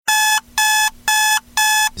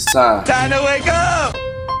Time to wake up!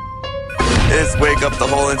 It's wake up the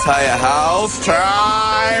whole entire house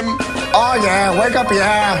time! Oh yeah, wake up,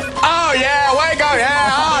 yeah! Oh yeah, wake up, yeah!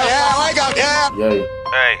 Oh yeah, wake up, yeah! Yay.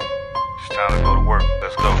 Hey, it's time to go to work.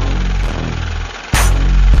 Let's go.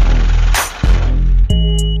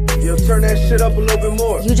 Yo, turn that shit up a little bit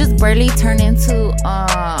more. You just barely turned into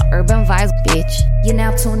Urban Vibes, bitch. You're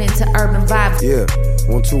now tuned into Urban Vibes. Yeah,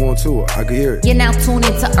 1 2 1 2. I can hear it. You're now tuned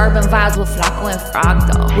into Urban Vibes with Flacco and Frog,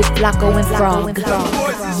 though. With Flacco and Frog.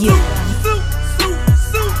 Yeah.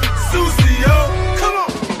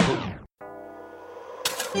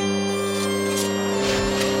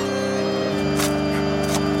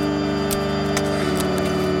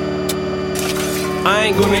 I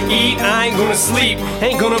ain't gonna eat, I ain't gonna sleep,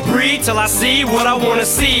 ain't gonna breathe till I see what I wanna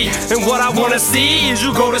see. And what I wanna see is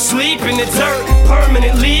you go to sleep in the dirt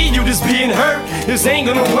permanently, you just being hurt. This ain't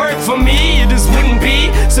gonna work for me, it just wouldn't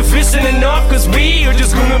be sufficient enough, cause we are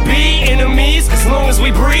just gonna be enemies. As long as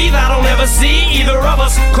we breathe, I don't ever see either of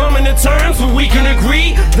us coming to terms where we can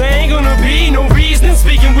agree. There ain't gonna be no reason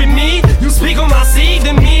speaking with me. You speak on my seed,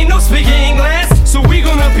 then me no speaking English. So we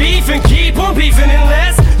gonna beef and keep on beefing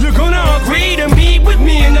unless you're gonna agree to meet with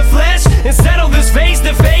me in the flesh and settle this face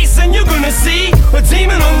to face, and you're gonna see a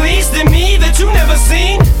demon unleashed in me that you never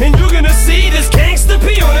seen, and you're gonna see this gangster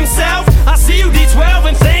pee on himself. I see you D12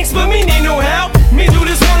 and thanks, but me need no help. Me do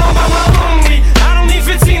this one all by my lonely. I don't need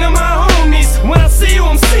 15 of my homies. When I see you,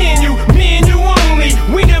 I'm seeing you, me and you only.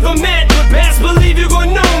 We never met, but best believe you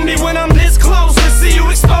gon' know me when I'm this close to see you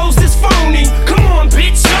expose this phony. Come on,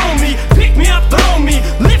 bitch, show me, pick me up, throw me,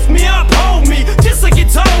 lift me up, hold me, just like you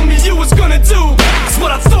told me you was gonna do. That's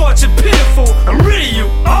what I thought, you're pitiful. I'm rid of you,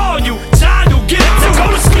 all you, child, you get it. So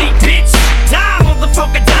go to sleep, bitch. Die,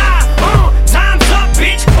 motherfucker, die. Time's up,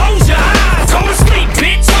 bitch. Close your eyes. Go to sleep,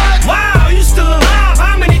 bitch. Wow, you still alive?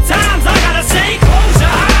 How many times I gotta say close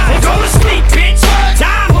your eyes and go to sleep, bitch?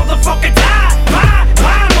 Die, motherfucker, die. Bye,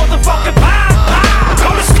 bye, motherfucker, bye, bye.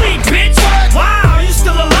 Go to sleep, bitch. Wow, you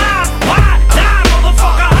still alive? Why? Die,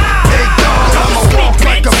 motherfucker, high. Hey dog, I'ma walk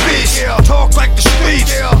like a beast, talk like the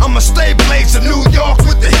streets. I'ma stay blaze of New York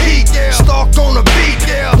with the heat. Stalk on the beat,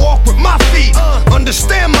 walk with my feet.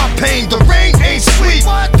 Understand my pain, the rain ain't sweet.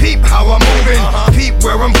 Peep how I'm moving, peep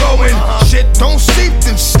where I'm going. Shit don't seep,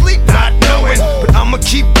 then sleep not knowing. But I'ma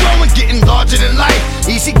keep growing, getting larger than life.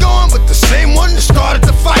 Easy going, but the same one that started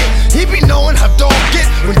the fight. He be knowing how dog get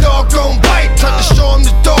when dog gon' bite. Tried to show him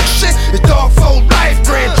the dog shit, his dog for life.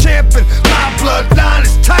 Grand champion, my bloodline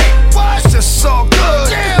is tight. It's just so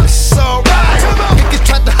good, it's alright. Niggas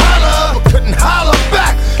tried to holler, but couldn't holler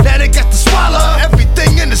back. Now they got to swallow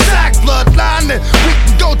everything in the sack. Bloodline, and we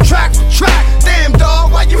can go track for track. Damn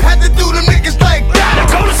dog, why you had to do them niggas like that? Now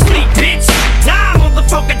go to sleep, bitch. Die,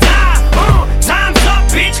 motherfucker, die. Time's up,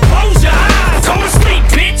 bitch. Close your eyes. Go to sleep,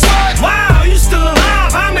 bitch. Wow, you still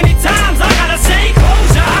alive? How many times I gotta say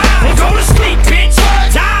close your eyes and go to sleep, bitch?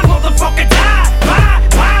 Die, motherfucker, die. Bye,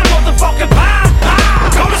 bye, motherfucker, bye, bye.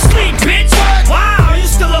 Go to sleep, bitch. Wow, you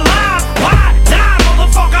still alive? Why? Die,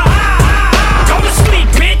 motherfucker, high. Go to sleep,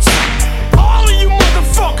 bitch. All of you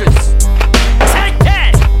motherfuckers. Take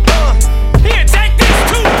that. Here, take this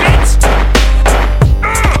too, bitch.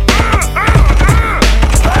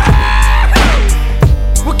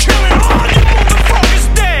 We're killing all you motherfuckers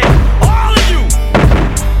dead. All of you.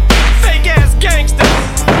 Fake ass gangsters.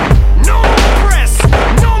 No more press.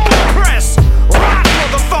 No more press. Rot,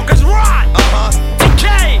 motherfuckers, rot.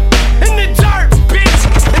 Decay in the dirt, bitch.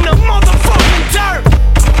 In the motherfucking dirt.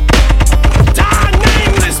 Die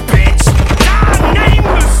nameless, bitch. Die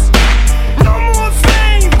nameless. No more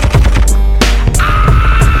fame.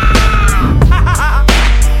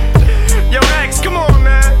 Yo, X, come on,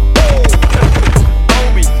 man.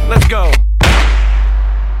 Obi, let's go.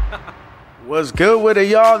 What's good with it,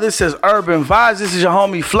 y'all? This is Urban Vibes. This is your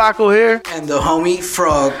homie Flacco here. And the homie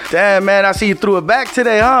Frog. Damn, man, I see you threw it back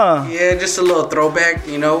today, huh? Yeah, just a little throwback,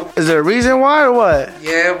 you know. Is there a reason why or what?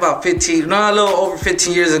 Yeah, about a little over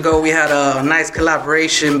 15 years ago, we had a nice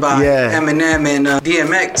collaboration by Eminem and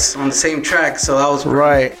DMX on the same track. So I was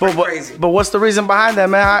right. crazy. But what's the reason behind that,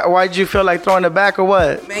 man? Why did you feel like throwing it back or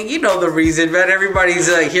what? Man, you know the reason, man. Everybody's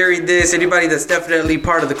hearing this. Anybody that's definitely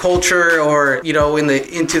part of the culture or, you know,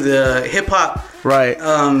 into the hip hop. Right.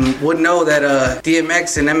 Would know that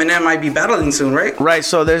DMX and Eminem might be battling soon, right? Right.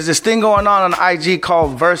 So there's this thing going on IG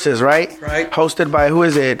called Versus, right? Right. Hosted by, who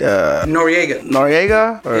is it? Noriega.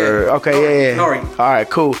 Noriega? Okay, yeah. Nori. All right,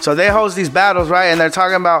 cool. So they host these battles, right? And they're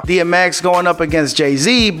talking about DMX going up against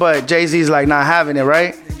Jay-Z, but Jay-Z's like not having it,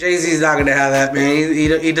 right? Jay-Z's not gonna have that, man.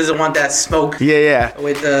 He doesn't want that smoke. Yeah.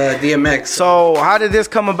 With DMX. So how did this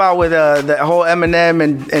come about with the whole Eminem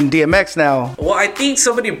and DMX now? Well, I think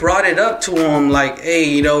somebody brought it up to him, like, hey,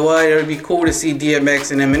 you know what? It would be cool to see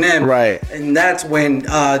DMX and Eminem. Right. And that's when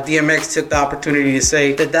DMX took the opportunity to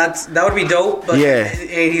say that would be dope. But yeah.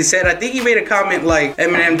 And he said, I think he made a comment like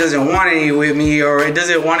Eminem doesn't want any with me, or it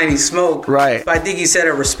doesn't want any smoke. Right. But I think he said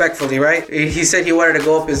it respectfully, right? He said he wanted to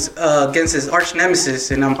go up against his arch nemesis,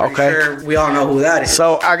 and I'm pretty sure we all know who that is.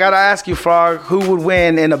 So I gotta ask you, Frog, who would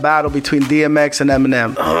win in a battle between DMX and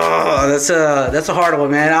Eminem? Oh, that's a hard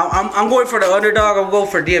one, man. I'm going for the underdog. I'm going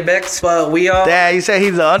for DMX, but we all. Damn, you said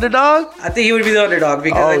he's the underdog? I think he would be the underdog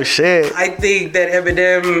because shit. I think that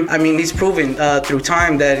Eminem, I mean, he's proven through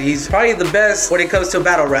time that he's probably the best when it comes to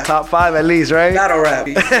battle rap. Top 5 at least, right? Battle rap.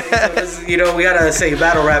 So you know, we gotta say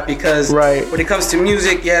battle rap because when it comes to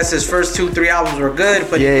music, yes, his first 2-3 albums were good,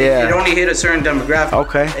 but it only hit a certain demographic.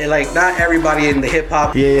 Okay. And like not everybody in the hip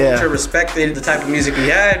hop culture respected the type of music he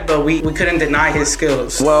had, but we couldn't deny his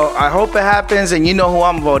skills. Well, I hope it happens, and you know who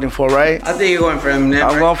I'm voting for, right? I think you're going for Eminem.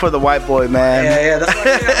 I'm going for the white boy, man. Yeah. That's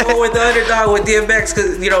why I'm going with the underdog with DMX,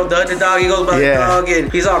 because you know the underdog, he goes by the dog,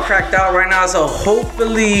 and he's all cracked out right now. So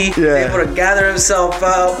hopefully he's able to gather himself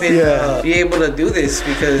up and be able to do this,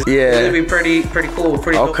 because it's gonna be pretty cool,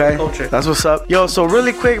 pretty dope for the culture. That's what's up. Yo, so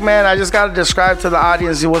really quick, man, I just gotta describe to the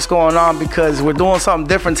audience what's going on, because we're doing something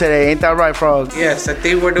different today. Ain't that right, Frog? Yes, I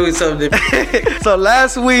think we're doing something different. So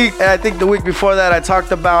last week, and I think the week before that, I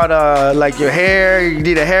talked about like your hair, you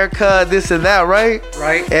need a haircut, this and that, right?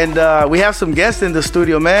 Right. And we have some guests in the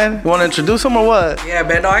studio, man. You want to introduce them or what? Yeah,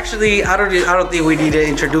 man. No, actually, I don't think we need to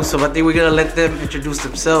introduce them. I think we're gonna let them introduce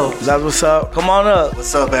themselves. That's what's up. Come on up.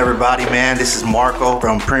 What's up, everybody, man? This is Marco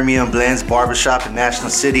from Premium Blends Barbershop in National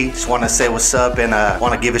City. Just want to say what's up, and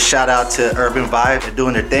want to give a shout out to Urban Vibe. They're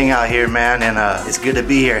doing their thing out here, man, and it's good to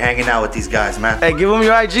be here hanging out with these guys, man. Hey, give them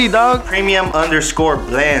your IG, dog.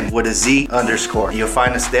 Premium_blend with a Z underscore. You'll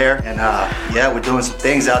find us there, and yeah, we're doing some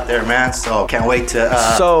things out there, man. So can't wait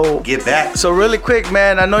to get back. So really quick,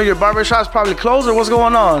 man, I know your barbershop's probably closed, or what's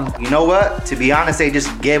going on? You know what? To be honest, they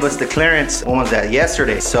just gave us the clearance. When was that?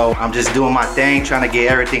 Yesterday. So I'm just doing my thing, trying to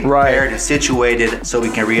get everything prepared and situated so we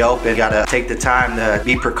can reopen. Gotta take the time to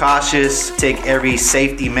be precautious, take every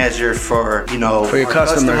safety measure for your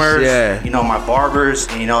customers, my barbers,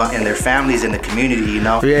 and their families in the community,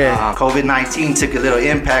 COVID-19 took a little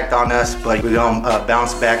impact on us, but we're gonna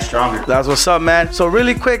bounce back stronger. That's what's up, man. So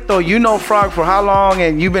really quick though, you know Frog for how long,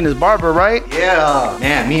 and you've been his barber, right? Yeah,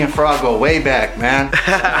 man, me and Frog go way back, man.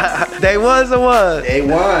 Day one or what? Day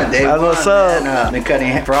one. That's what's up. Man, been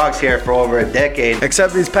cutting Frog's hair for over a decade.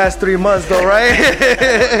 Except these past 3 months though, right?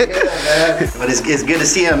 But it's good to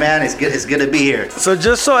see him, man. It's good to be here. So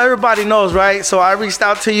just so everybody knows, right? So I reached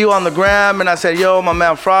out to you on the gram and I said, yo, my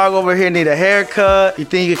man Frog over here need a haircut. You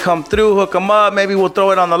think you can come through, hook him up, maybe we'll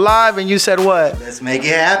throw it on the live, and you said what? Let's make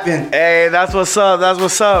it happen. Hey, that's what's up. That's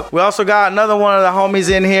what's up. We also got another one of the homies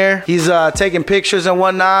in here. He's taking pictures and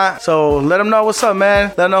whatnot. So let him know what's up,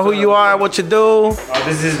 man. Let him know who you are, what you do.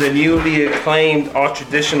 This is the newly acclaimed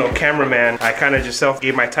all-traditional cameraman. I kind of just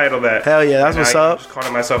self-gave my title that. Hell yeah, that's what's up. Just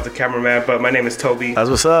calling myself the cameraman, but my name is Toby. That's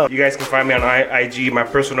what's up. You guys can find me on IG. My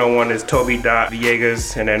personal one is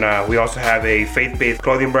Toby.Villegas. And then we also have a faith-based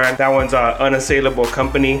clothing brand. That one's Unassailable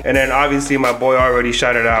Company. And then obviously my boy already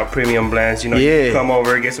shouted out Premium Blends. You can come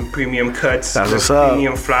over, get some premium cuts. That's what's up.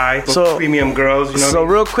 Premium fly, premium girls. So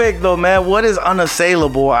real quick though, man, what is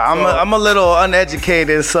unassailable? I'm a little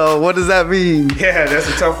uneducated, so what does that mean? Yeah, that's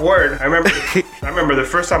a tough word. I remember the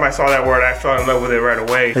first time I saw that word, I fell in love with it right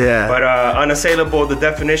away. Yeah. But unassailable, the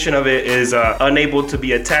definition of it is unable to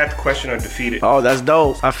be attacked, questioned, or defeated. Oh, that's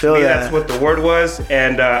dope. I feel that. That's what the word was,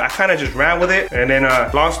 and I kind of just ran with it. And then,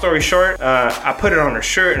 long story short, I put it on a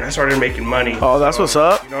shirt and I started making money. Oh, that's what's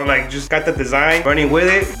up. Just got the design, running with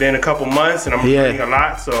it. Been a couple months, and I'm learning a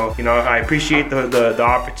lot. So, I appreciate the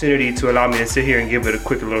opportunity to allow me to sit here and give it a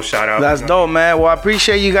quick little shout out. That's dope, man. Well, I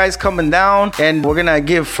appreciate you guys coming down, and we're gonna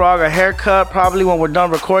give Frog a haircut probably when we're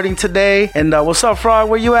done recording today. And what's up, Frog?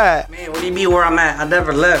 Where you at? Man, what do you mean where I'm at? I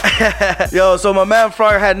never left. Yo, so my man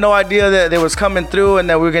Frog had no idea that they was coming through and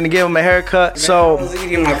that we were gonna give him a haircut. Man, I was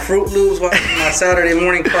eating my Fruit Loops, watching my Saturday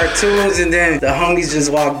morning cartoons, and then the homies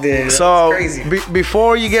just walked in. So crazy.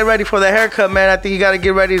 Before you get ready for the haircut, man, I think you gotta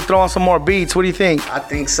get ready to throw on some more beats. What do you think? I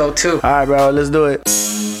think so too. All right, bro, let's do it.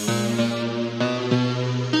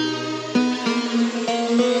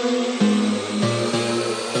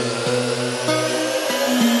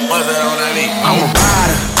 I'm a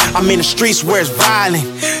rider, I'm in the streets where it's violent.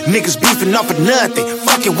 Niggas beefing up for nothing.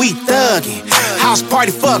 Fuck it, we thuggin'. House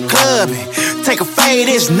party, fuck clubbing. Take a fade,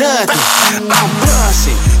 it's nothing. I'm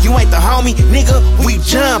bustin'. You ain't the homie, nigga, we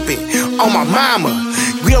jumpin'. On my mama,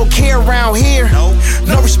 we don't care around here.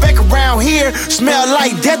 No respect around here. Smell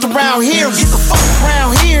like death around here. Get the fuck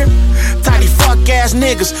around here. Tiny fuck ass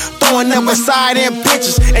niggas throwing up beside them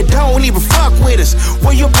pictures and don't even fuck with us.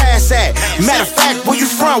 Where your pass at? Matter of fact, where you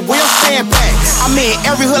from? Where your stand back? I'm in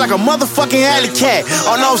every hood like a motherfucking alley cat.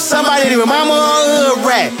 Oh no, somebody that mama or a hood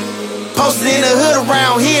rat. Posted in the hood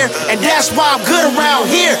around here, and that's why I'm good around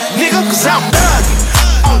here, nigga, cause I'm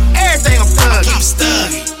thuggin'. On everything I'm thuggin'.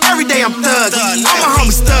 Every day I'm thuggin'. All my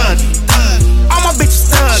homies thuggin'. All my bitches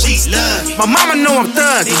thuggin'. My mama know I'm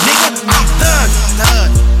thuggin', nigga. I'm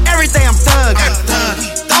thuggin'. Every day I'm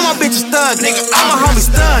thuggin'. All my bitches thuggin'. Nigga, all my homies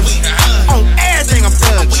thuggin'. On everything I'm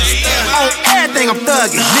thuggin'. On everything I'm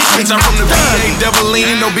thuggin'. Bitch, I'm from the VA, Devil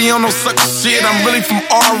Lean, don't be on no sucker shit. I'm really from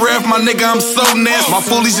RF, my nigga, I'm so nasty. My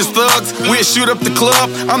foolies just thugs, we'll shoot up the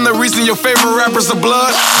club. I'm the reason your favorite rappers are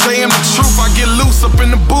blood. Saying the truth, I get loose up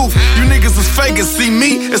in the booth. You niggas is faking, see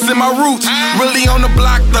me, it's in my roots. Really on the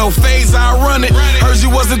block though, phase I run it. Heard you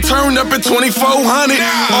wasn't turned up at 2400.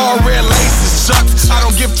 All red laces, shucks, I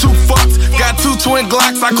don't give two fucks. Got two twin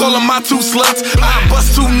Glocks, I call them my two sluts. I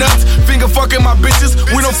bust two nuts, finger fucking my bitches.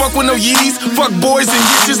 We don't fuck with no yees, fuck boys and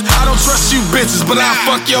bitches. I don't trust you bitches, but I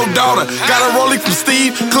fuck your daughter. Got a rollie from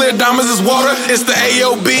Steve, clear diamonds is water. It's the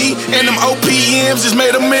AOB, and them OPMs just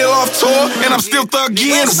made a meal off tour, and I'm still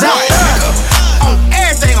thuggin'. On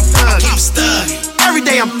everything I'm thuggin'. Every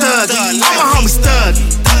day I'm thuggin'. All my homies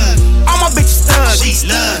thuggin'. All my bitches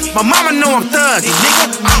thuggin'. My mama know I'm thuggin',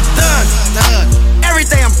 nigga. I'm thuggin'. Every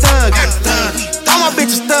day I'm thuggin'. All my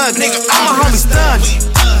bitches thuggin'. All my homies thuggin'.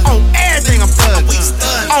 On everything I'm thuggin'.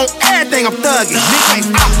 On everything I'm thuggin'.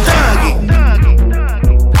 Nigga, I'm thuggin'.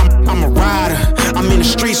 I'm a rider. I'm in the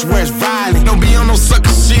streets where it's violent. Don't be on no sucker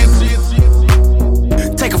shit.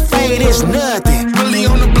 Take a fade, it's nothing. Really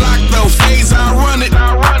on the block though, phase I run it.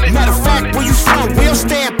 Matter of fact, where you from? We'll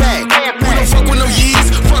stand back. We don't fuck with no years,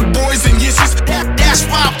 fuck boys and yesses. That's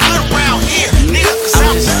why I'm good around here, nigga.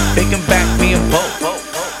 I'm just picking back being broke.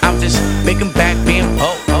 I'm just picking back being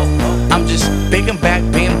broke. I'm just picking back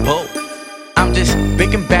being broke. I'm just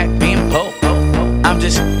picking back being broke. I'm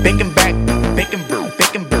just picking back, picking brew,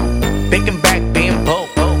 picking brew, picking back being broke.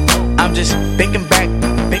 I'm just picking back,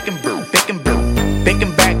 picking brew, picking brew,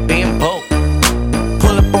 picking back being broke.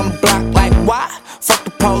 Pull up on the block like why? Fuck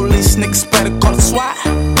the police, niggas better call the SWAT.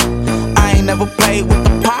 I ain't never played with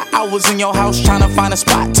the pot. I was in your house trying to find a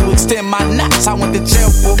spot to extend my knots. I went to jail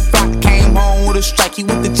for a block, came home with a strike. He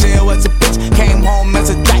went to jail as a bitch, came home as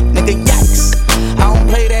a dyke, nigga, yikes. I don't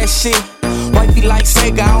play that shit. Wifey like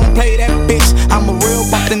Sega, I don't play that bitch. I'm a real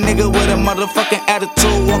the nigga with a motherfucking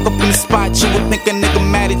attitude. Walk up in the spot, you would think a nigga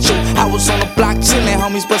mad at you. I was on the block chillin',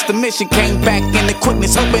 homies bust the mission. Came back in the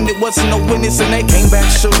quickness, hoping it wasn't no witness. And they came back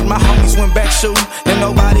shooting, my homies went back shooting. Then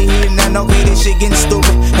nobody here, now okay, this shit getting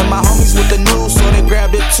stupid. And my homies with the news, so they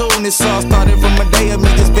grabbed it too. And this all started from a day of me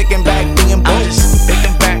just picking back being broke. I'm just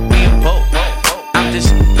picking back being broke. I'm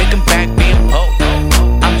just picking back being broke.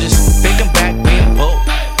 I'm just picking back being broke.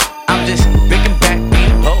 I'm just picking back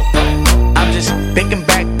being broke. I'm just picking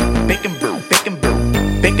back, picking brew, picking brew,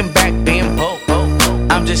 picking back being broke.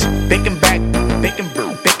 I'm just picking back, picking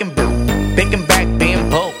brew, picking brew, picking back being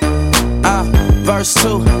broke. Verse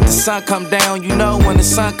 2, the sun come down, you know when the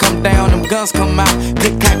sun come down, them guns come out.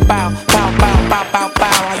 Pick, pack, bow, bow, bow, bow, bow,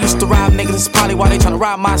 bow. I used to rob niggas, probably why they tryna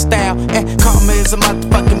rob my style. And karma is a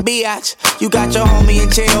motherfucking biatch. You got your homie in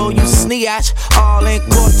jail, you sneatch. All in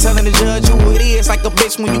court telling the judge who it is. Like a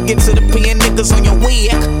bitch when you get to the pen, niggas on your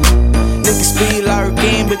wig. Niggas be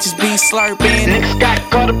lurking, bitches be slurping. Niggas got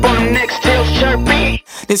caught up on them next tail chirping.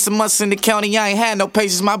 This a months in the county, I ain't had no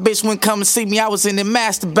patience. My bitch wouldn't come and see me, I was in there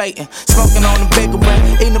masturbating. Smoking on the bigger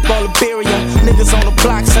rat, eating up all the birria. Niggas on the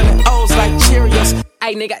block selling O's like Cheerios.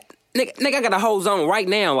 Hey, nigga, I got a hose on right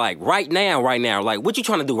now, like right now. Like, what you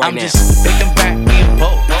trying to do right now? I'm just picking back being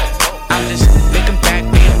broke. I'm just picking back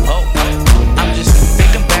being broke. I'm just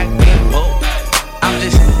picking back being broke. I'm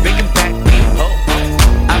just picking back being broke.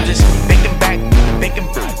 I'm just picking back, picking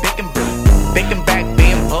brew, picking brew, picking back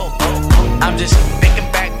being broke. I'm just picking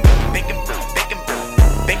back, picking brew, picking brew,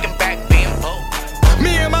 picking back being broke.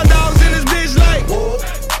 Me and my dogs in this bitch like whoa.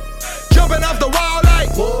 Jumping off the wall like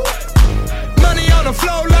whoa. Money on the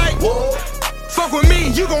floor like whoa. Fuck with me,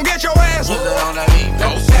 you gon' get your ass. Put it on that beat.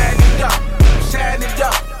 Sad it up, sad it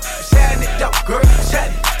up.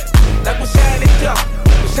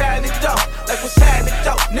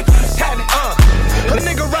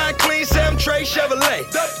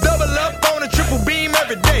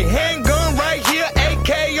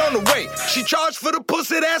 She charged for the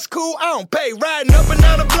pussy, that's cool. I don't pay. Riding up and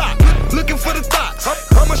down the block, looking for the thoughts.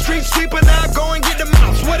 I'm a street sweeper, now go and get the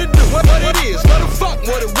mouse. What it do? What it is? What the fuck?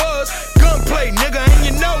 What it was? Gunplay, nigga, and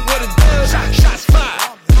you know what it does. Shots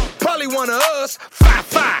fired. Probably one of us.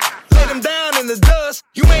 5-5. Lay them down in the dust.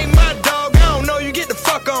 You ain't my dog. I don't know. You get the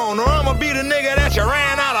fuck on, or I'ma be the nigga that you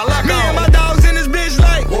ran out of luck on. Me and my dogs in this bitch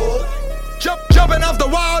like whoa. Jumping off the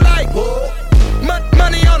wall like whoa.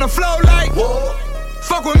 Money on the floor like whoa.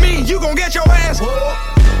 Fuck with me, you gon' get your ass whoa.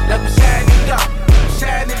 Like we're setting it up,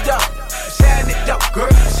 setting it up, setting it up,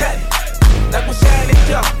 girl, setting it. Like we're setting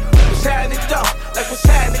it up, setting it up, like we're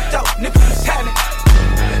setting it up, nigga, we're setting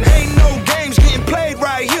it. Ain't no games getting played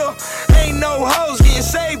right here. Ain't no hoes getting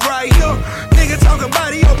saved right here. Nigga talking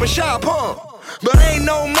about he open shop, huh? But ain't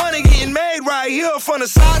no money getting made right here. From the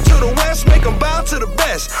side to the west, make them bow to the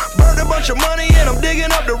best. Burned a bunch of money and I'm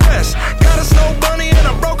digging up the rest. Got a snow bunny and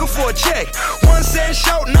I'm broken for a check. 1 cent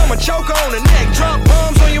short and I'ma choke her on the neck. Drop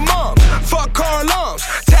bombs on your moms, fuck car alarms.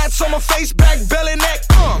 Tats on my face, back, belly, neck,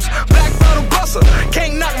 arms. Black bottle buster,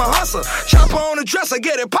 can't knock my hustle. Chopper on the dresser,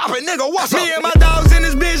 get it poppin', nigga, what's up? Me and my dogs in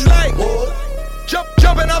this bitch like whoa.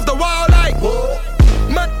 Jumping off the wall like whoa.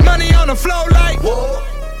 Money on the floor like whoa.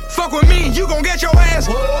 Fuck with me, you gon' get your ass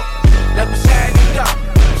whoa. Like we're setting it up,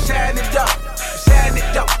 setting it up, setting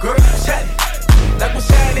it up, girl, setting it. Like we're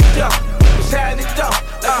setting it up, setting it up,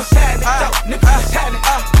 like we're setting it up, nigga, we're setting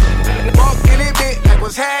it. Walk in it, bitch, like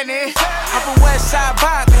what's happening. I'm from West Side,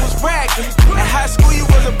 Boston, was bragging. In high school, you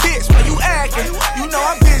was a bitch, when you acting. You know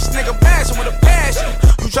I'm bitch, nigga, passion with a passion.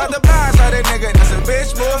 You tried to blind side that nigga, that's a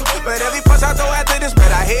bitch move. But every punch I throw after this,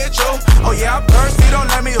 bet I hit you. Oh yeah, I'm thirsty, don't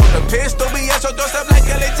let me hold the pistol. Be at your doorstep like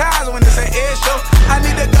LA Times when it's an issue. I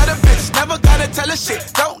need a gutter bitch, never gotta tell her shit.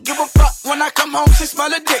 Don't give a fuck when I come home, she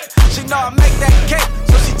smell a dick. She know I make that cake,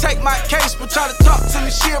 so she take my case. But try to talk to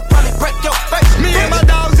me, she'll probably break your face. Me and my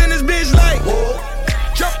dogs in this bitch like whoa.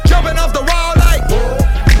 Jumping off the wall like whoa.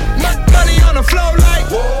 Money on the floor like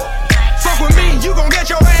whoa. Fuck with me, you gon' get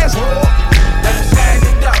your ass whoa. Like we're setting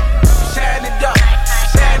it up, setting it up,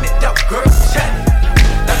 setting it up, girl, setting it.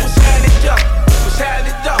 Like we're setting it up,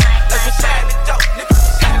 setting it up, like we're setting it up, nigga,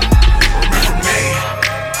 setting it. Remember me,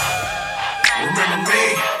 remember me,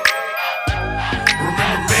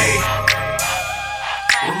 remember me,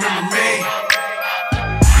 remember me.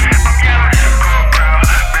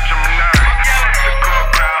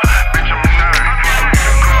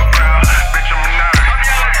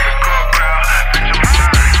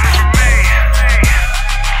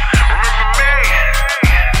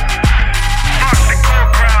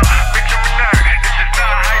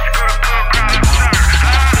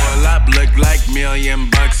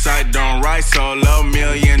 $1,000,000 I don't ride solo.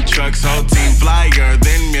 1,000,000 trucks, whole team flyer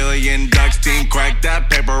than 1,000,000 ducks. Team crack that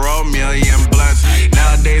paper, roll 1,000,000 blunts.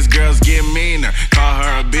 Nowadays girls get meaner. Call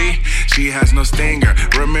her a B, she has no stinger.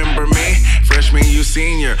 Remember me, freshman, you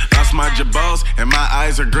senior. Lost my jabos and my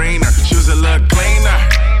eyes are greener. Shoes a look cleaner.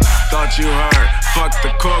 Thought you heard, fuck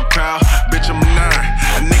the cool crowd, bitch I'm a nerd.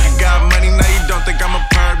 A nigga got money, now you don't think I'm a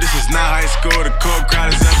perv. This is not high school, the cool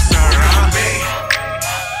crowd is absurd. Remember me,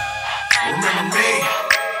 remember me,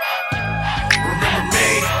 remember me,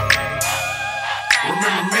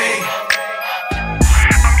 remember me.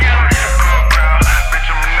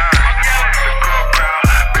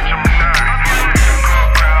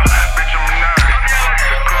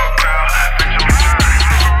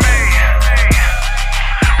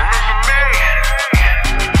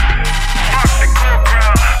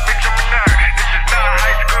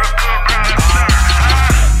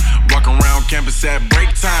 At break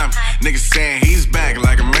time, niggas saying he's back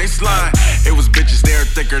like a Mace line. It was bitches there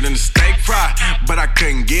thicker than a steak fry, but I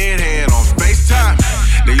couldn't get head on FaceTime.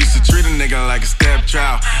 They used to treat a nigga like a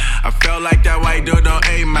stepchild. I felt like that white dude on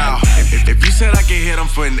 8 Mile. If you said I could hit him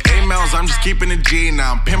for an 8 miles, I'm just keeping it G.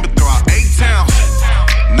 Now I'm pimping throughout 8 towns.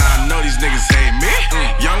 Now I know these niggas hate me.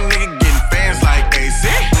 Young nigga getting fans like AC,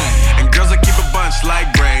 and girls that keep a bunch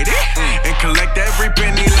like Brady, and collect every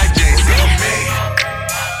penny like Jay-Z.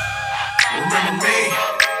 Remember me,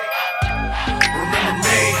 remember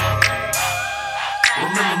me,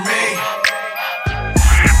 remember me.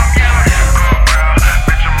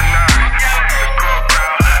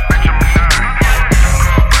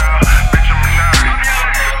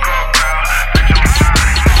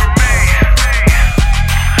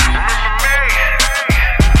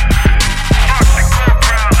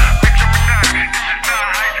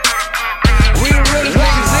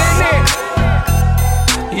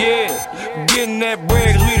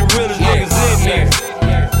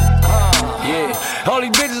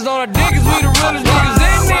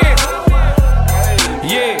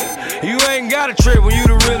 Trip when you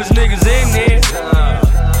the realest niggas in there.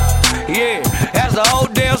 Yeah, that's the whole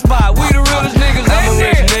damn spot. We the realest niggas I'm in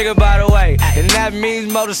there. I'm a rich nigga, by the way. And that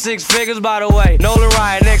means more than 6 figures, by the way. Nolan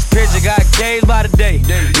Ryan, next picture, got K's by the day.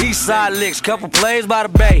 East side licks, couple plays by the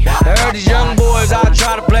bay. I heard these young boys out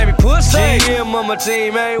try to play me pussy. GM on my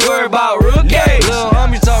team, ain't worried about rookies. Lil'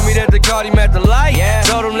 homie told me that they caught him at the light.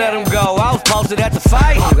 Told him let him go, I was posted at the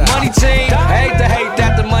fight. Money team, hate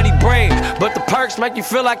that the money brings. But the perks make you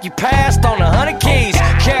feel like you passed on 100 keys.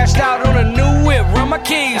 Cashed out on a new whip, run my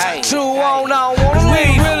keys. 2 on, I don't wanna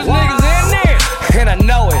leave. Realest niggas in there. And I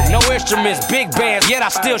know it, no instruments, big bands, yet I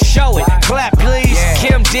still show it. Clap please,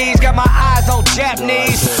 Kim D's, got my eyes on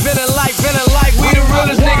Japanese. Feeling like we the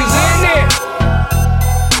realest niggas in there.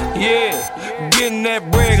 Yeah, getting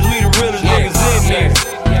that bread cause we the realest niggas in there.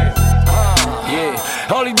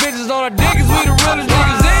 Yeah, all these bitches on our dick cause we the realest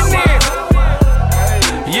niggas in there.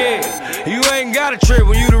 Yeah, you ain't got a trip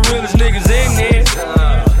when you the realest niggas in there.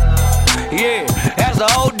 Yeah, that's the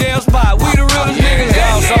whole damn spot. We the realest niggas in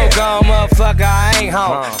there. So gone, motherfucker, I ain't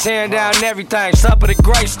home. Tearing down everything, sup at the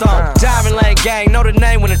Greystone. Diamond Lane gang, know the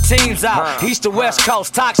name when the team's out. East to West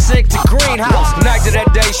Coast, toxic to greenhouse. Night to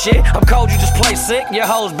that day shit, I'm cold, you just play sick. Your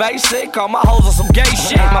hoes basic, all my hoes on some gay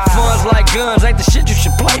shit. My funds like guns, ain't the shit you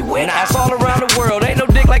should play with. That's all around the world, ain't no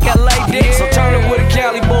dick like LA dick. So turn it with a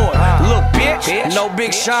Cali boy. Look, bitch, no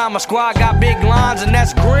Big Sean, my squad got big lines and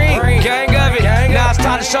that's green. Gang of it, now it's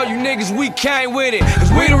time to show you niggas we came with it.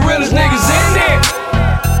 Cause we the realest niggas in there.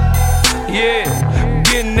 Yeah,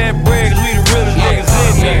 getting that bread cause we the realest niggas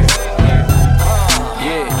in there.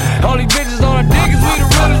 Yeah, all these bitches on our dick cause we the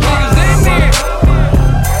realest niggas in there.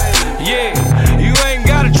 Yeah, you ain't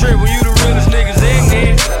got a trip when you the realest niggas in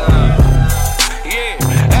there. Yeah,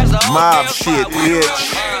 that's the whole mob shit,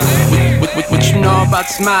 bitch. What you know about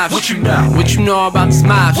Smosh? What you know? What you know about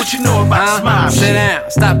Smosh? What you know about Smosh? Sit down,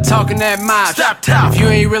 stop talking that mosh. Stop talking. If you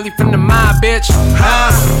ain't really from the mob, bitch.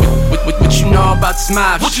 What you know about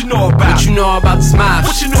Smosh? What you know about? What you know about Smosh?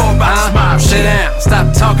 What you know about Smosh? Sit down,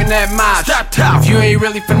 stop talking that mosh. Stop talking. If you ain't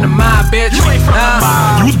really from the mob, bitch. You ain't from the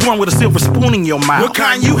mob. You was born with a silver spoon in your mouth. What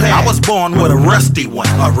kind you had? I was born with a rusty one.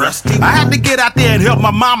 A rusty one? I had to get out there and help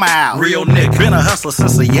my mama out. Real nigga. Been a hustler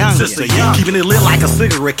since a young. Keeping it lit like a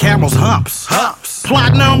cigarette, Camel's humps.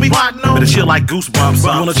 Plotting on me, better shit like goosebumps.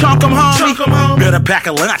 You wanna chunk 'em, homie? Better pack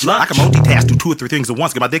a lunch. I can multitask, do 2 or 3 things at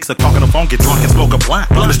once. Get my dick sucked, talk on the phone, get drunk and smoke a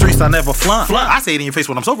blunt. On the streets, I never flunk. I say it in your face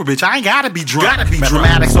when I'm sober, bitch. I ain't gotta be drunk.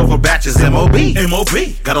 Mathematics over batches, M.O.B.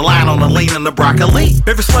 Got a line on the lean and the broccoli.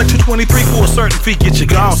 Every slut 223 for a certain fee, get you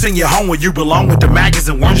gone. Send you home where you belong with the maggots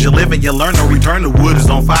and worms. You live and you learn, no return. The wood is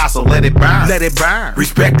on fire, so let it burn. Let it burn.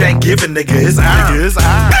 Respect ain't given, nigga. It's iron.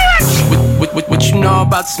 What you know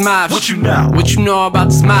about Smosh? What you know? What you know about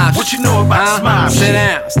Smosh? What you know about Smosh? Sit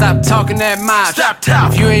down, stop talking that mosh. Stop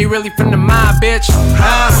talking. If you ain't really from the mob, bitch.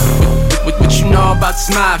 What you know about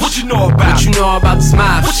Smosh? What you know about? What you know about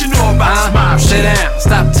Smosh? What you know about Smosh? Sit down,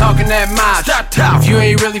 stop talking that mosh. Stop talking. If you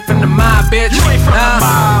ain't really from the mob, bitch. You ain't from the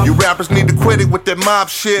mob. You rappers need to quit it with that mob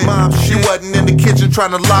shit. You wasn't in the kitchen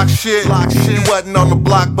trying to lock shit. You wasn't on the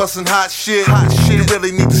block busting hot shit. You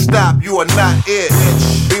really need to stop. You are not it.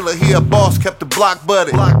 Dealer here, boss kept the block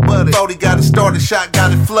butted. Thought he got it started, shot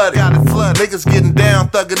got it flooded. Niggas getting down,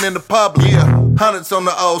 thugging in the public. Hundreds on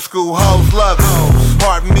the old school, hoes love it.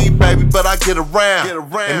 Pardon me, baby, but I get around.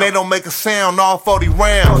 And they don't make a sound all 40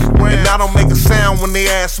 rounds. And I don't make a sound when they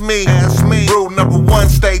ask me. Rule number 1,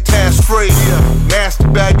 stay task free. Nasty,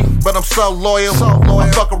 baby, but I'm so loyal. I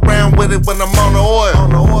fuck around with it when I'm on the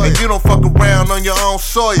oil. And you don't fuck around on your own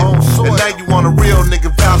soil. And now you want a real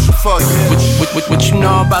nigga vouching for you. What you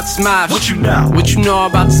know about Smosh? What you know? What you know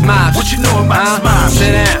about Smosh? What you know about Smosh?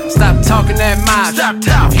 Sit down, stop talking that mosh. Stop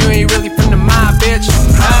talking. If you ain't really from the mob, bitch.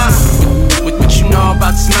 What you know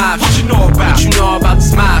about Smosh? What you know about? What you know about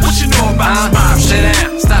Smosh? What you know about Smosh? Sit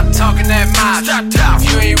down, stop talking that mosh. Stop talking.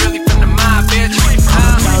 If you ain't really from the mob, bitch.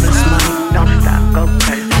 Throw this money, don't stop, go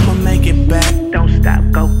crazy. I'ma make it back, don't stop,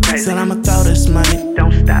 go crazy. Said I'ma throw this money,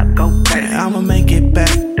 don't stop, go crazy. I'ma make it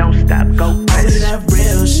back, don't stop, go crazy. Only that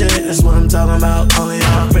real shit, that's what I'm talking about. Only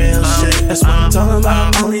that real shit, that's what I'm talking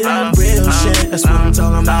about. Only that real shit, that's what I'm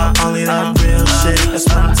talking about. Only that real shit, that's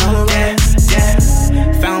what I'm talking about.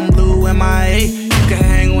 Yeah, found blue MIA. You can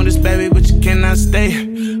hang with this baby, but you cannot stay.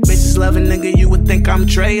 Bitches love a nigga, you would think I'm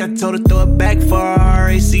Trey. I told her throw it back for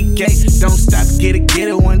R-A-C-K. Don't stop, get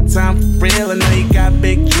it one time for real. I know you got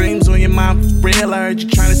big dreams on your mind for real. I heard you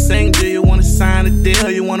tryna sing, do you wanna sign a deal?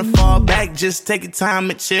 You wanna fall back, just take your time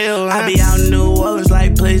and chill. I be out in New Orleans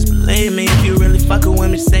like, please believe me. If you really fucking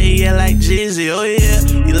with me, say yeah like Jeezy. Oh yeah,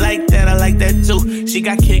 you like that, I like that too. She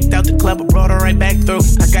got kicked out the club, but brought her right back through.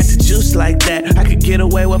 I got the juice like that, I could get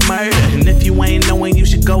away with murder. And if you ain't knowing, you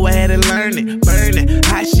should go ahead and learn it. Burn it,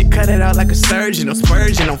 hot shit, cut it out like a surgeon. Or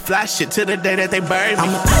spurging, don't fly shit till the day that they burn me.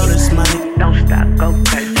 I'ma throw this money, don't stop, go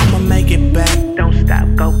crazy. I'ma make it back, don't stop,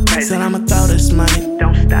 go crazy. Said I'ma throw this money,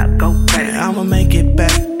 don't stop, go crazy. I'ma make it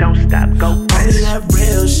back, don't stop, go crazy. Only that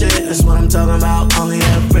real shit, that's what I'm talking about. Only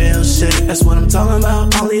that real shit, that's what I'm talking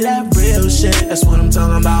about. Only that real shit, that's what I'm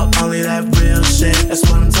talking about. Only that real shit, that's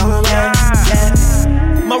what I'm talking about.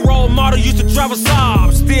 Yeah. My role model used to drive a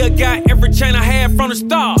Saab. Still got every chain I had from the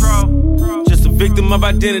start. Just a victim of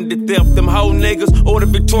identity theft. Them hoe niggas or the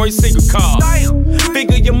Victoria's Secret car.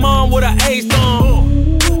 Figure your mom with an ace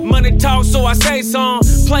on. Money talk, so I say some,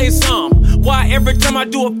 play some. Why every time I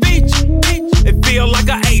do a feature, it feel like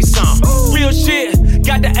I ate some. Real shit,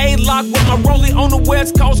 got the A-lock with my rollie on the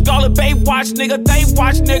West Coast. Call it Baywatch, nigga, they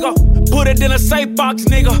watch, nigga. Put it in a safe box,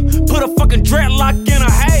 nigga. Put a fucking dreadlock in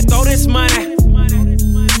a hay. Throw this money.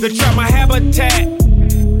 To trap my habitat.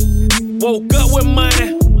 Woke up with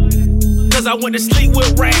money, cause I went to sleep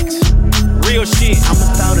with racks. Real shit.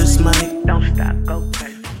 I'ma throw this money, don't stop, go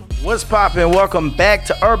crazy. What's poppin'? Welcome back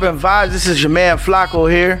to Urban Vibes. This is your man Flacco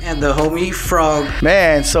here. And the homie Frog.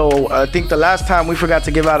 Man, so I think the last time we forgot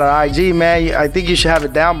to give out our IG, man. I think you should have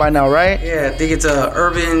it down by now, right? Yeah, I think it's a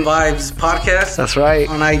Urban Vibes podcast. That's right.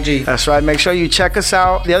 On IG. That's right. Make sure you check us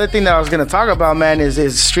out. The other thing that I was going to talk about, man,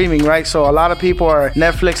 is streaming, right? So a lot of people are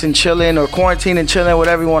Netflix and chilling or quarantine and chilling,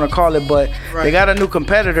 whatever you want to call it. But they got a new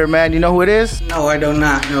competitor, man. You know who it is? No, I do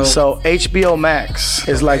not know. So HBO Max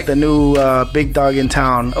is like the new big dog in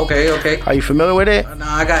town. Okay. Are you familiar with it? No,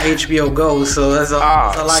 I got HBO Go, so that's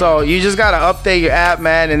all. So you just gotta update your app,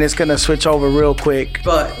 man, and it's gonna switch over real quick.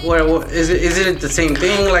 But what is it? Is it the same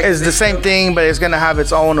thing? Like it's the same thing, but it's gonna have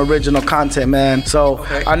its own original content, man. So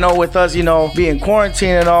I know with us, being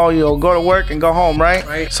quarantined and all, go to work and go home, right?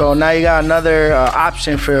 Right. So now you got another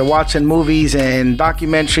option for watching movies and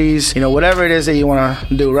documentaries, whatever it is that you wanna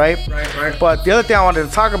do, right? Right. But the other thing I wanted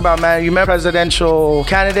to talk about, man, you remember presidential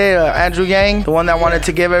candidate Andrew Yang, the one that wanted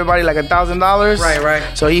to give everybody like $1,000.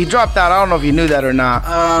 Right. So he dropped out. I don't know if you knew that or not.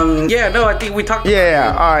 I think we talked about it.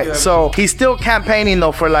 All right. So he's still campaigning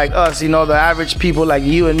though for like us, the average people like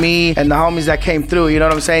you and me and the homies that came through. You know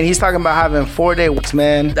what I'm saying? He's talking about having 4-day weeks,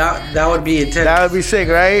 man. That would be intense. That would be sick,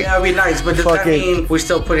 right? Yeah, that would be nice. But does that mean we're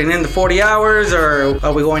still putting in the 40 hours or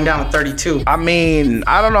are we going down to 32? I mean,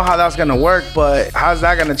 I don't know how that's gonna work, but how's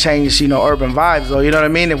that gonna change, Urban Vibes though? You know what I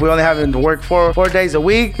mean? If we only having to work 4 days a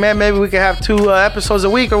week, man, maybe we could have 2 episodes a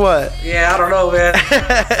week or what? Yeah, I don't know, man.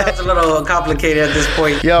 Sounds a little complicated at this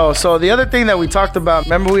point. Yo, so the other thing that we talked about,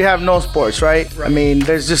 remember we have no sports, right? I mean,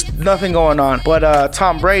 there's just nothing going on. But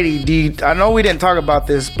Tom Brady, I know we didn't talk about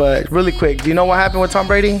this, but really quick, do you know what happened with Tom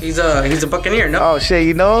Brady? He's a Buccaneer, no? Oh shit,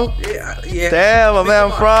 you know? Yeah. Damn, my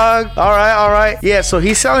man Frog. All right. Yeah, so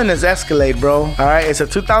he's selling his Escalade, bro. All right, it's a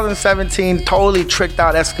 2017 totally tricked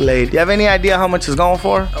out Escalade. You have any idea how much it's going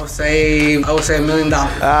for? I would say $1 million.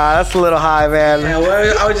 That's a little high, man. Yeah,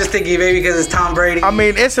 well, I was just thinking maybe because it's Tom Brady. I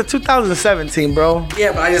mean, it's a 2017, bro.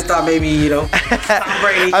 Yeah, but I just thought maybe, Tom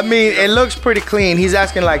Brady. I mean, it looks pretty clean. He's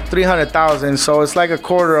asking like $300,000, so it's like a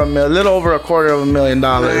little over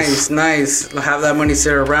 $250,000. Nice. I'll have that money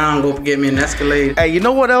sit around, go get me an Escalade. Hey, you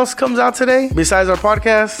know what else comes out today besides our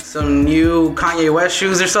podcast? Some new Kanye West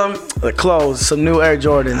shoes or something? The clothes, some new Air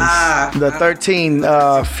Jordans. The 13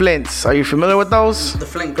 Flints. Are you familiar with those? The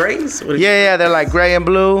Flint Grays? Yeah, they're like gray and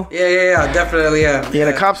blue. Yeah, definitely, yeah. You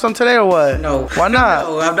gonna cop some today or what? No. Why not?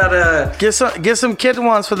 No, I'm not a... Get some kid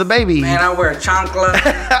ones for the baby. Man, I wear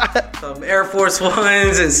chancla, some Air Force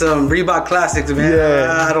Ones, and some Reebok Classics, man.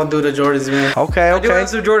 Yeah. I don't do the Jordans, man. Okay. I do have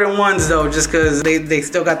some Jordan 1s, though, just because they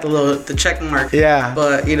still got the check mark. Yeah.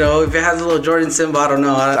 But, if it has a little Jordan symbol, I don't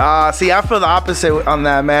know. See, I feel the opposite on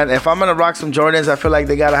that, man. If I'm gonna rock some Jordans, I feel like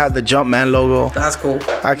they gotta have the Jumpman logo. That's cool.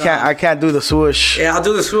 I can't do the swoosh. Yeah, I'll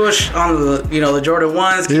do the swoosh on the Jordan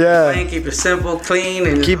 1s. Keep it plain, keep it simple, clean,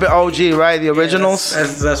 and keep it OG, right? The originals.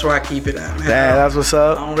 That's where I keep it at, man. Yeah, that's what's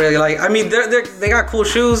up. I don't really like. I mean, they got cool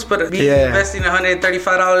shoes, but investing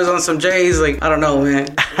 $135 on some J's, like I don't know, man.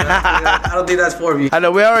 I don't think that's for me. I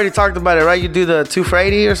know we already talked about it, right? You do the 2 for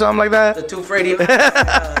 $80 or something like that. The 2 for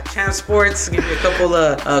 $80. Champ Sports, give me a couple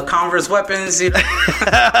of Converse weapons. Yeah,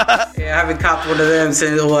 I haven't copped one of them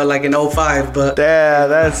since like in 05, but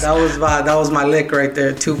that was my lick right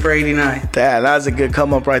there. 2 for $89. Damn, that was a good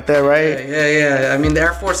come up right there, right? Yeah. I mean, mean, the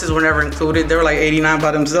Air Forces were never included. They were like 89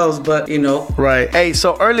 by themselves, but you know. Right. Hey,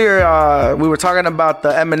 so earlier we were talking about the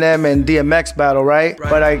Eminem and DMX battle, right?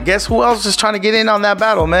 But I guess who else is trying to get in on that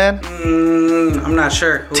battle, man? I'm not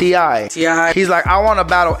sure. T.I. He's like, I want to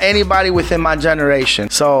battle anybody within my generation.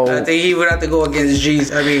 So I think he would have to go against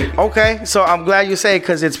Jeezy. I mean, okay, so I'm glad you say it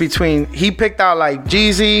because it's between, he picked out like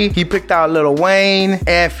Jeezy, he picked out Lil Wayne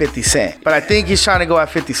and 50 Cent. But I think he's trying to go at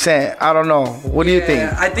 50 Cent. I don't know. What do you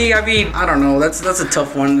think? I don't know. That's a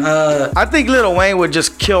tough one. I think Lil Wayne would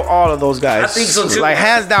just kill all of those guys. I think so too. Like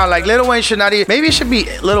hands down, like Lil Wayne should not even, maybe it should be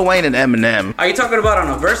Lil Wayne and Eminem. Are you talking about on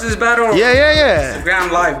a versus battle? Or Yeah.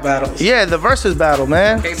 Instagram live battles. Yeah, the versus battle,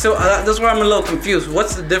 man. Okay, so that's where I'm a little confused.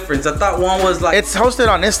 What's the difference? I thought one was like, it's hosted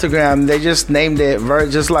on Instagram. They just named it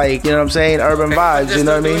just like, you know what I'm saying, Urban Vibes. You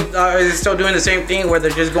know what I mean? Are they still doing the same thing where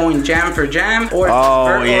they're just going jam for jam, or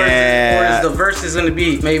or is the verse going to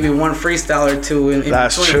be maybe one freestyle or two?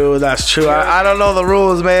 That's between? That's true. I don't know the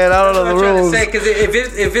rules, man. I don't know the rules. Because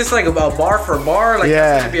if it's like about bar for bar, like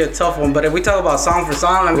that's gonna be a tough one. But if we talk about song for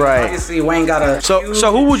song, I mean, obviously Wayne got a.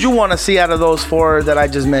 So who would you want to see out of those four that I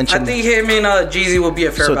just mentioned? I think him and Jeezy would be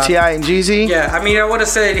a fair battle. So T.I. and Jeezy? Yeah, I mean, I would have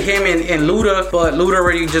said him and Luda, but Luda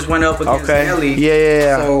already just went up against Nelly.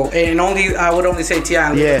 Yeah. So I would only say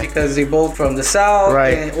T.I. and Luda because they both from the South.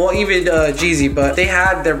 Right. And, well, even Jeezy, but they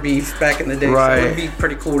had their beef back in the day. Right. So it'd be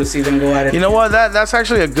pretty cool to see them go at it. You know what? That's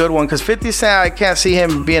actually a good one because 50 Cent, I can't see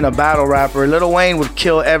him being a battle rapper. Lil Wayne would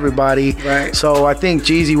kill everybody. Right. So I think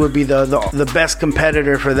Jeezy would be the best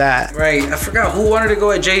competitor for that. Right. I forgot who wanted to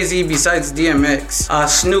go at Jay-Z besides DMX.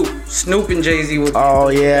 Snoop and Jay-Z would be. Oh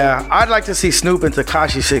yeah. I'd like to see Snoop and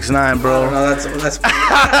Tekashi 6ix9ine, bro. No, that's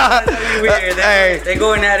weird. They're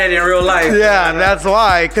going at it in real life. Yeah, that's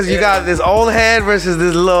why. Because you got this old head versus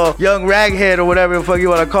this little young raghead or whatever the fuck you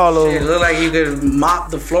want to call him. It look like you could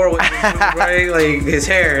mop the floor with his right? Like his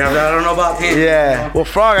hair. I don't know about him. Yeah. You know? Well,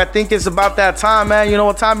 Frog, I think it's about that time, man. You know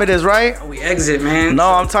what time it is, right? We exit, man. No,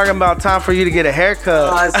 I'm talking about time for you to get a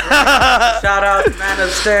haircut. Shout out to the man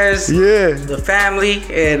upstairs. Yeah. The family.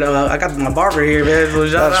 And I got my barber here, man. So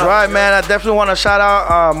That's right, man. I definitely want to shout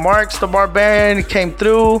out Marks the Barbarian. He came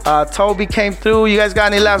through. Toby came through. You guys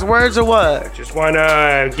got any last words or what? Just want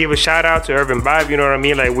to give a shout out to Urban Vibe. You know what I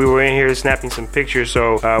mean? Like we were in here snapping some pictures,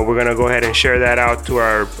 so we're gonna go ahead and share that out to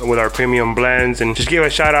with our premium blends and just give a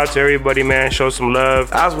shout out to everybody, man. Show some love.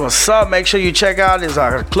 That's what's up. Make sure you check out his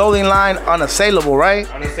clothing line, Unassailable, right?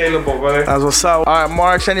 Unassailable, brother. That's what's up. All right,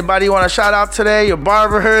 Marks. Anybody you want to shout out today? Your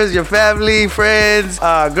barbers, your family, friends,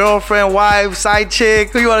 girlfriend, wife, side chick.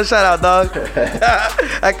 Who you want to shout out, dog?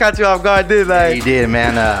 I caught you off guard, didn't I? Yeah, you did,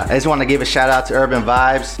 man. I just want to give a shout out to Urban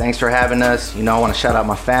Vibes. Thanks for having us. You know, I want to shout out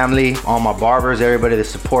my family, all my barbers, everybody that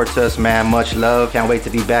supports us, man. Much love. Can't wait to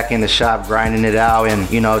be back in the shop, grinding it out and,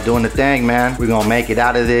 you know, doing the thing, man. We're going to make it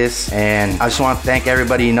out of this. And I just want to thank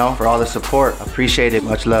everybody, you know, for all the support. Appreciate it.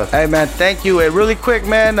 Much love. Hey, man, thank you. Hey, really quick,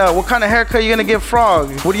 man, what kind of haircut you going to give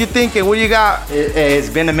Frog? What are you thinking? What do you got? It's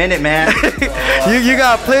been a minute, man. You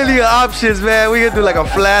got plenty of options, man. We can do like a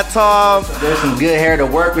flat top. There's some good hair to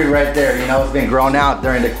work with right there. You know, it's been grown out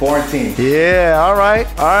during the quarantine. Yeah, all right,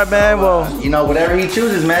 man. Well, you know, whatever he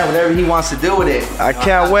chooses, man, whatever he wants to do with it. I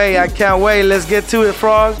can't wait. Let's get to it,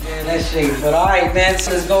 Frog. Yeah, that shit. But all right, man.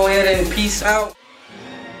 So let's go ahead and peace out.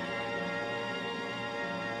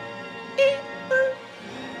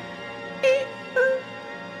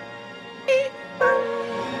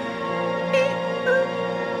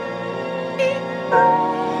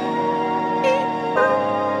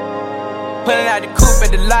 Pulling out the coupe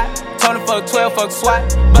at the lot. Told him fuck 12, fuck SWAT.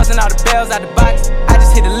 Busting all the bells out the box. I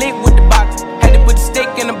just hit a lick with the box. Had to put the stick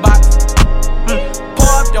in the box. Pour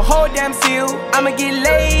up the whole damn seal. I'ma get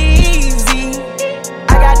lazy.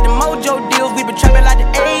 I got the mojo deals. We been trapping like the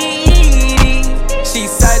 80s. She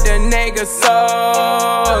said the nigga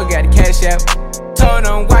so. Got the cash out. Told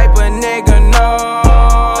him wipe a nigga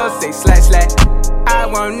no. Say slash slash. I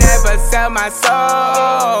won't never sell my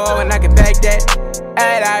soul. And I can back that.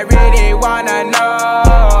 And I really wanna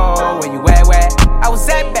know where you at. I was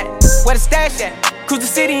at back, where the stash at? Cruise the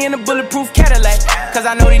city in a bulletproof Cadillac. Cause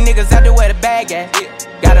I know these niggas out there where the bag at.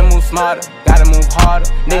 Gotta move smarter, gotta move harder.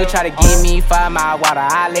 Nigga try to give me 5 mile water.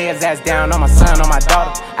 I lay his ass down on my son, on my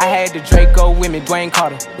daughter. I had the Draco with me, Dwayne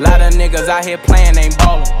Carter. Lot of niggas out here playing, ain't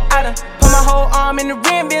ballin'. I done put my whole arm in the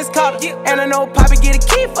rim, Vince Carter. And I know Poppy get a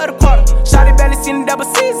key for the quarter. Shawty barely seen the double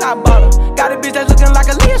C's, I bought her. Got a bitch that's looking like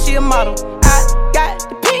a Leah, she a model. I got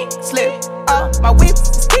the pink slip, my whip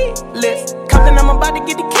is keyless. Compton, I'm about to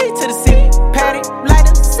get the key to the city. Patty, light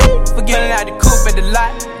up the seat. Forgetting out the coupe at the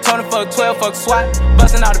lot. Told him fuck 12, fuck SWAT.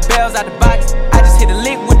 Busting all the bells out the box. I just hit a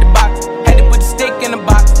lick with the box. Had to put the stick in the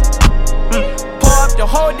box. Pour up the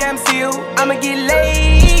whole damn seal. I'ma get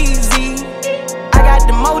lazy. I got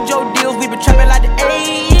the mojo deals, we been trapping like the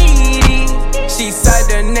 80s. She said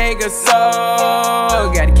the nigga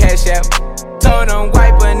so got the cash out. Told him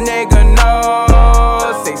wipe a nigga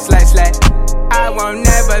no. Say slash. I won't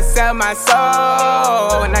never sell my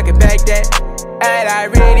soul, and I can back that. And I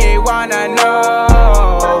really wanna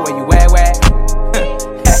know where you at.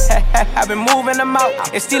 I've been moving them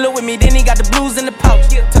out. And steal it with me, then he got the blues in the pouch.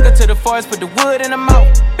 Took her to the forest, put the wood in her mouth.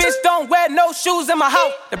 Bitch, don't wear no shoes in my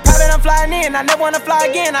house. The private I'm flying in, I never wanna fly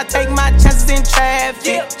again. I take my chances in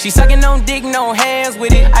traffic. She sucking on dick, no hands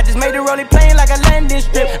with it. I just made the rolling plane like a landing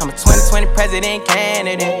strip. I'm a 2020 president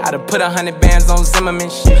candidate. I done put 100 bands on Zimmerman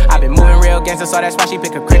shit. I been moving real gangster, so that's why she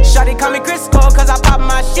pick a crit. Shawty call me Chris Cole, cause I pop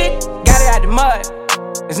my shit. Got it out the mud,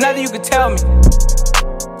 there's nothing you can tell me.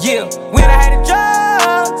 Yeah, when I had a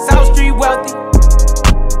job, South Street wealthy.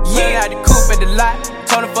 Yeah, I had the coupe at the lot.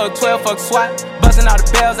 Told him fuck 12, fuck SWAT. Busting all the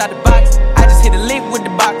bells out the box. I just hit a lick with the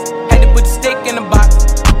box. Had to put the stick in the box.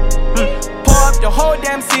 Pour up the whole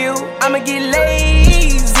damn seal. I'ma get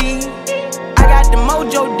lazy. I got the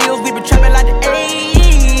mojo deals. We been trapping like the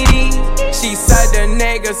 80s. She said the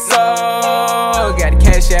nigga so got the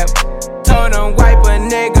cash out. Told him wipe a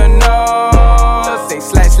nigga no. Say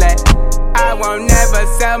slash. I won't never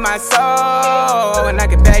sell my soul, and I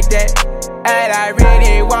can back that. And I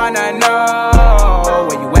really wanna know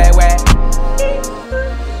where you at.